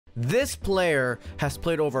This player has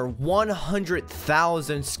played over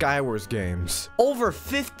 100,000 Skywars games, over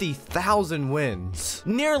 50,000 wins,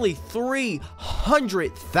 nearly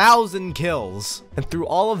 300,000 kills, and through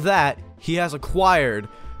all of that, he has acquired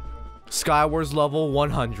Skywars level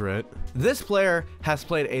 100. This player has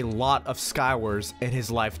played a lot of Skywars in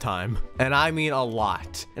his lifetime, and I mean a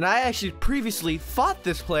lot. And I actually previously fought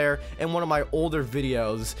this player in one of my older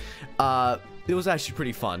videos. It was actually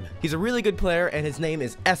pretty fun. He's a really good player, and his name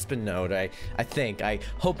is Espinode, I think. I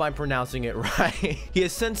hope I'm pronouncing it right. He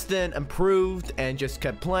has since then improved and just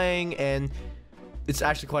kept playing, and it's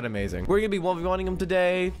actually quite amazing. We're gonna be 1v1ing him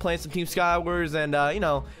today, playing some Team Skywars, and, you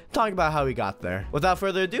know, talking about how he got there. Without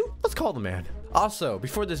further ado, let's call the man. Also,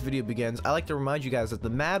 before this video begins, I like to remind you guys that the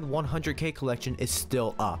Mad 100K collection is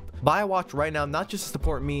still up. Buy a watch right now, not just to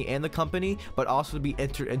support me and the company, but also to be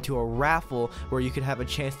entered into a raffle where you could have a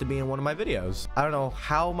chance to be in one of my videos. I don't know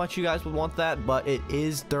how much you guys would want that, but it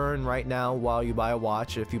is during right now while you buy a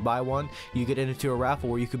watch. If you buy one, you get into a raffle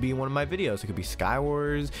where you could be in one of my videos. It could be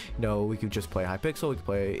Skywars, you know, we could just play Hypixel, we could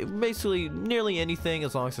play basically nearly anything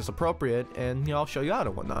as long as it's appropriate, and, you know, I'll show you out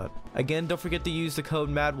and whatnot. Again, don't forget to use the code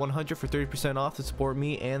MAD100 for 30% off to support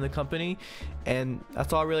me and the company, and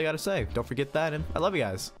that's all I really gotta say. Don't forget that, and I love you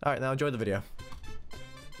guys. All right, now enjoy the video.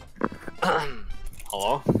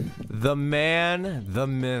 Hello? The man, the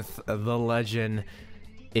myth, the legend,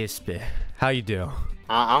 Ispe. How you do?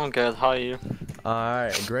 I'm good. How are you? All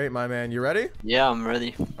right, great, my man. You ready? Yeah, I'm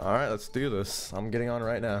ready. All right, let's do this. I'm getting on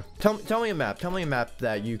right now. Tell me a map. Tell me a map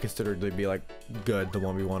that you consider to be like good, the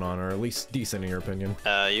 1v1 on, or at least decent in your opinion.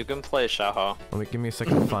 You can play Shaha. Give me a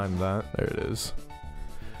second to find that. There it is.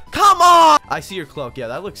 Come on! I see your cloak. Yeah,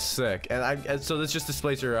 that looks sick. And so this just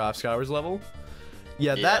displays your Skywars level.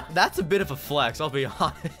 Yeah, that's a bit of a flex. I'll be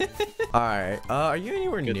honest. All right. Are you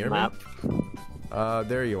anywhere Good near map. me?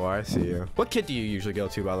 There you are. I see you. What kit do you usually go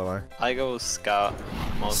to, by the way? I go Scout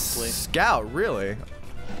mostly. Scout, really?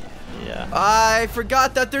 Yeah. I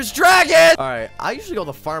forgot that there's dragons! Alright, I usually go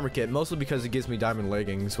the farmer kit, mostly because it gives me diamond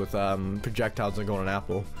leggings with projectiles and golden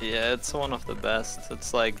apple. Yeah, it's one of the best.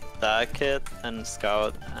 It's like that kit and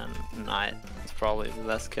Scout and Knight. It's probably the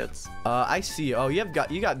best kits. I see. Oh, you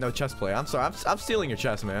got no chest plate. I'm sorry. I'm stealing your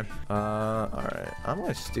chest, man. Alright. I'm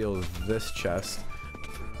gonna steal this chest.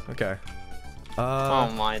 Okay. Oh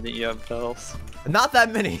my, you have bells. Not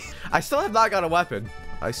that many. I still have not got a weapon.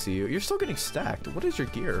 I see you. You're still getting stacked. What is your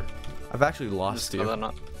gear? I've actually lost you.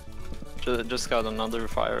 Just got another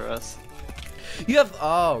fire rest. You have,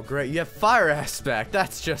 oh great, you have fire aspect.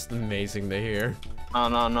 That's just amazing to hear.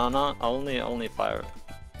 No. Only fire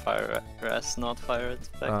rest, not fire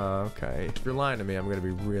aspect. Okay. If you're lying to me, I'm gonna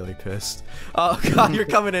be really pissed. Oh god, you're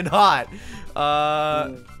coming in hot.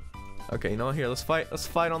 Okay, you know what? Here, let's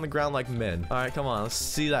fight on the ground like men. All right, come on, let's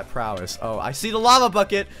see that prowess. Oh, I see the lava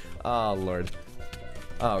bucket. Oh lord.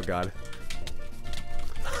 Oh god.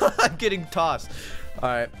 I'm getting tossed. All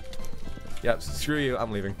right. Yep, screw you.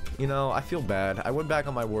 I'm leaving. You know, I feel bad. I went back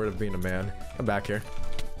on my word of being a man. Come back here.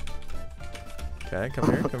 Okay,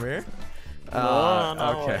 come here. Come here.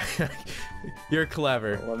 No. Okay. You're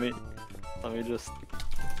clever. Let me just.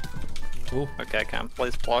 Ooh. Okay, I can't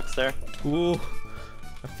place blocks there. Ooh.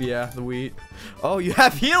 Yeah, the wheat. Oh, you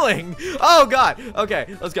have healing. Oh god. Okay,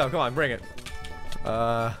 let's go. Come on, bring it.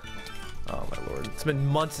 Oh my lord. It's been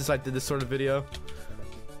months since I did this sort of video.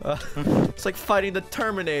 It's like fighting the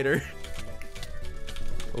Terminator.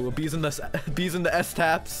 Oh, bees in the S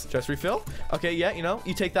taps. Just refill. Okay, yeah, you know,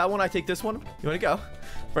 you take that one, I take this one. You wanna go?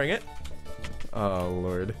 Bring it. Oh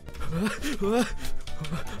lord.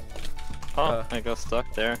 Oh, I got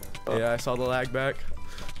stuck there. Oh. Yeah, I saw the lag back.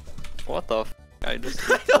 What the f? I just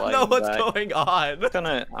I don't know what's going on.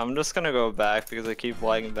 I'm just gonna go back because I keep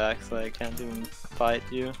lagging back, so I can't even fight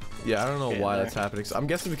you. Yeah, I don't know why that's happening. So I'm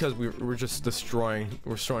guessing because we're just destroying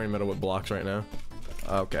metal with blocks right now.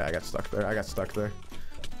 Okay, I got stuck there.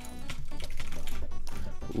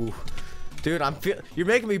 Ooh, dude, you're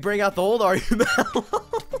making me bring out the old AreuMadLoL.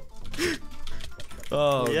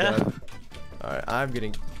 Oh yeah. God. All right, I'm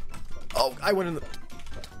getting. Oh, I went in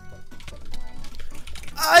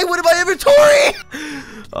my inventory!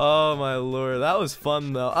 Oh my lord, that was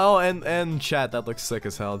fun though. Oh, and chat, that looks sick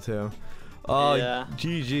as hell too. Oh yeah.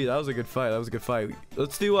 GG, that was a good fight.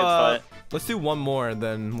 Let's do let's do one more and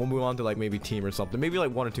then we'll move on to like maybe team or something. Maybe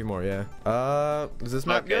like one or two more, yeah. Is this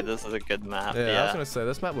map good? This is a good map. Yeah, I was gonna say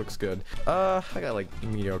this map looks good. I got like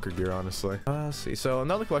mediocre gear honestly. Let's see. So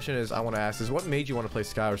another question is I want to ask is what made you want to play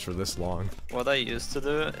Skywars for this long? What I used to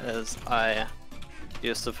do is I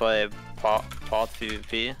used to play pot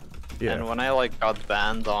PvP. Yeah. And when I like got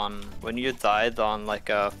banned when you died on like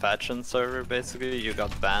a faction server, basically you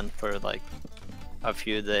got banned for like a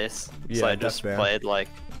few days. Yeah, so I that's just fair. played like,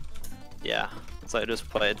 yeah. So I just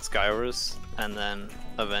played Skywars, and then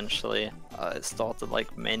eventually I started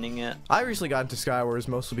like maining it. I recently got into Skywars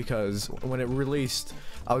mostly because when it released,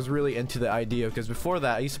 I was really into the idea, because before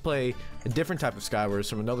that I used to play a different type of Skywars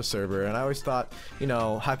from another server, and I always thought, you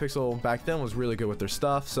know, Hypixel back then was really good with their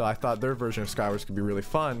stuff, so I thought their version of Skywars could be really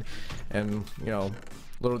fun, and you know,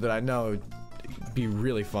 little did I know it'd be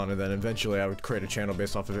really fun, and then eventually I would create a channel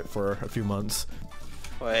based off of it for a few months.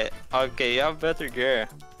 Wait, okay, you have better gear.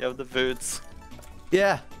 You have the boots.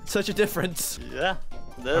 Yeah, such a difference. Yeah,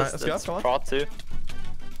 Alright, let's go, come on. Pro 2.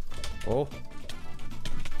 Oh.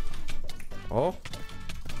 Oh.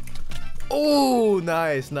 Oh,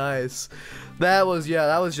 nice, nice. That was, yeah,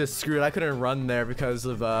 that was just screwed. I couldn't run there because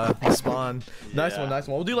of the spawn. Nice one, nice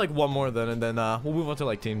one. We'll do like one more then, and then we'll move on to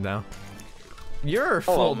like team now. You're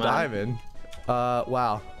full diamond.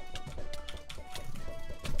 Wow.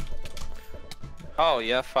 Oh,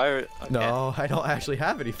 yeah, fire. Okay. No, I don't actually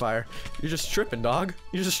have any fire. You're just tripping, dog.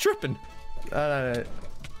 You're just tripping. Where'd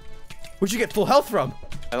you get full health from?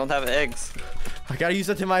 I don't have eggs. I gotta use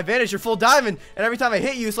that to my advantage. You're full diamond, and every time I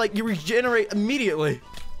hit you, it's like you regenerate immediately.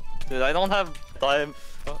 Dude, I don't have time.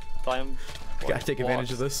 Gotta take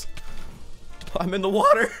advantage of this. I'm in the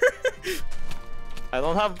water. I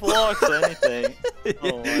don't have blocks or anything.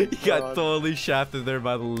 Oh my You got God. totally shafted there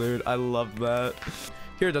by the loot. I love that.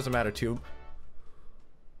 Here it doesn't matter too.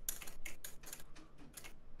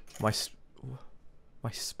 My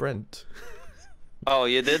sprint. Oh,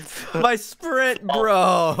 you did? My sprint,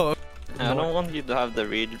 bro. I don't want you to have the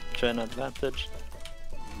regen advantage.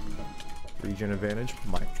 Regen advantage.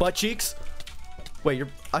 My butt cheeks. Wait,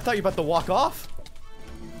 I thought you were about to walk off.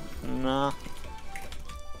 Nah.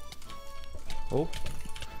 Oh,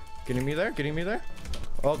 getting me there. Getting me there.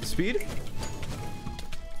 Oh, the speed.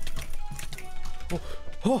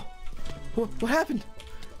 Oh, what happened?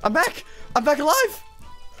 I'm back. I'm back alive.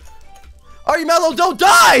 AreuMadLoL, don't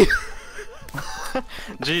die!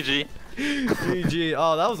 GG. GG.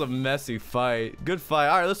 Oh, that was a messy fight. Good fight.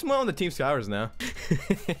 All right, let's move on to Team Skywars now.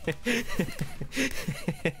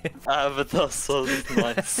 But that's so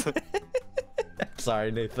nice.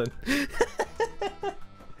 Sorry, Nathan.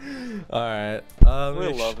 All right. We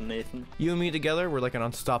love Nathan. You and me together, we're like an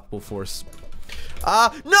unstoppable force. No,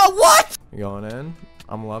 what? Going in.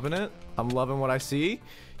 I'm loving it. I'm loving what I see.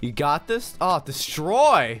 You got this. Oh,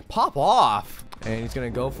 destroy. Pop off. And he's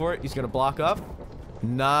going to go for it. He's going to block up.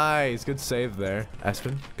 Nice. Good save there.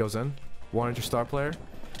 Espen goes in. 100 star player.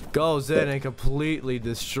 Goes in and completely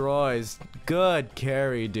destroys. Good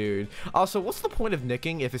carry, dude. Also, what's the point of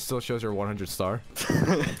nicking if it still shows your 100 star?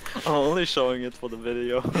 I'm only showing it for the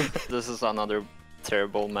video. This is another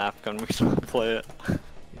terrible map. Can we play it?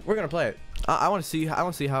 We're gonna play it. I want to see. I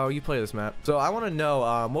want to see how you play this map. So I want to know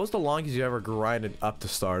what was the longest you ever grinded up to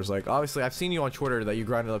stars? Like obviously I've seen you on Twitter that you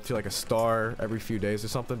grinded up to like a star every few days or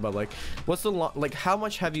something. But like, what's the like? How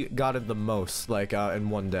much have you gotten the most like in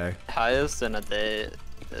one day? Highest in a day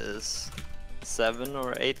is 7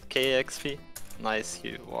 or 8k XP. Nice,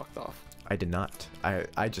 you walked off. I did not.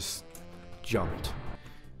 I just jumped.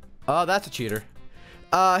 Oh, that's a cheater.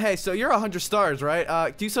 Hey, so you're 100 stars,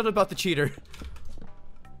 right? Do something about the cheater.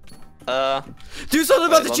 Do something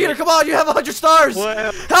about the cheater. Come on, you have 100 stars.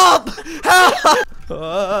 Well. Help!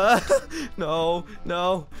 Help! No,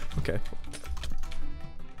 no. Okay.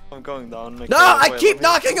 I'm going down. No, I keep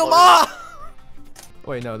knocking him off.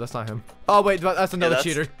 Wait, no, that's not him. Oh wait, that's another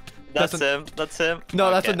cheater. That's him. That's him. No,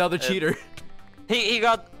 that's another cheater. He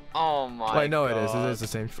got. Oh my. Wait, no, God. it is the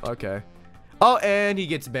same. Okay. Oh, and he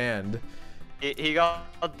gets banned. He got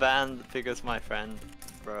banned because my friend,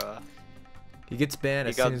 bruh. He gets banned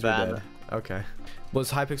as soon as we're dead. Okay. Was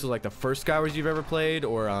Hypixel like the first Skywars you've ever played,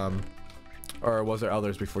 or was there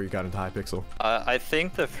others before you got into Hypixel? I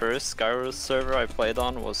think the first Skywars server I played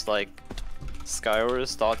on was like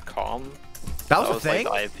skywars.com. That was a thing?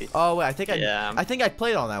 Like IP. Oh wait, I think I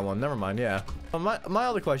played on that one. Never mind. Yeah. My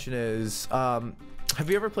other question is, have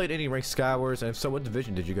you ever played any ranked Skywars, and if so, what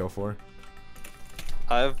division did you go for?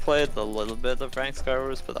 I've played a little bit of ranked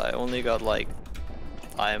Skywars, but I only got like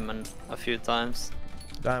Diamond a few times.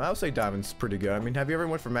 I would say Diamond's pretty good. I mean, have you ever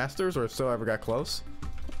went for Masters, or if so, ever got close?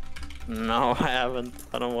 No, I haven't.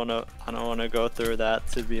 I don't wanna go through that,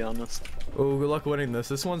 to be honest. Oh, good luck winning this.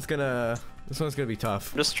 This one's gonna be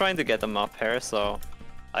tough. I'm just trying to get them up here so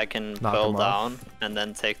I can Knock pull him down off. and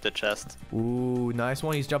then take the chest. Ooh, nice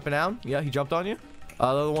one. He's jumping down. Yeah, he jumped on you. The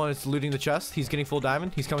other one is looting the chest. He's getting full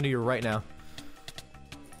diamond. He's coming to you right now.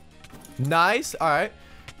 Nice. All right.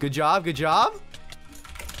 Good job. Good job.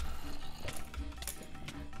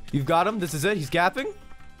 You've got him. This is it. He's gapping.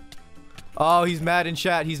 Oh, he's mad in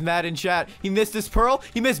chat. He's mad in chat. He missed his pearl.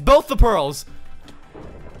 He missed both the pearls.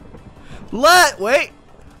 Wait.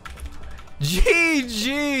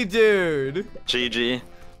 GG, dude. GG.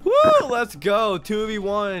 Woo, let's go.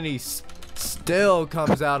 2v1 and he still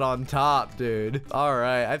comes out on top, dude. All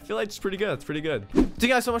right, I feel like it's pretty good. It's pretty good. Thank you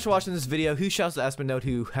guys so much for watching this video. Huge shouts to Espinode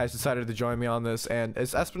who has decided to join me on this. And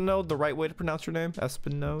is Espinode the right way to pronounce your name?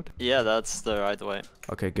 Espinode? Yeah, that's the right way.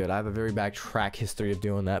 Okay, good. I have a very bad track history of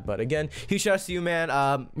doing that. But again, huge shouts to you,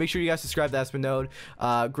 man. Make sure you guys subscribe to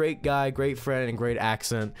Espinode. Great guy, great friend, and great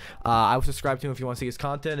accent. I will subscribe to him if you want to see his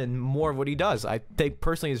content and more of what he does. I think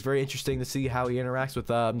personally it's very interesting to see how he interacts with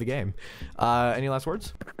the game. Any last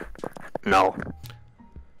words? No.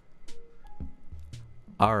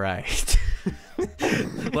 All right.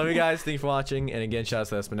 Love you guys. Thank you for watching. And again, shout out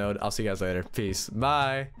to Espinode. I'll see you guys later. Peace.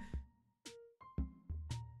 Bye.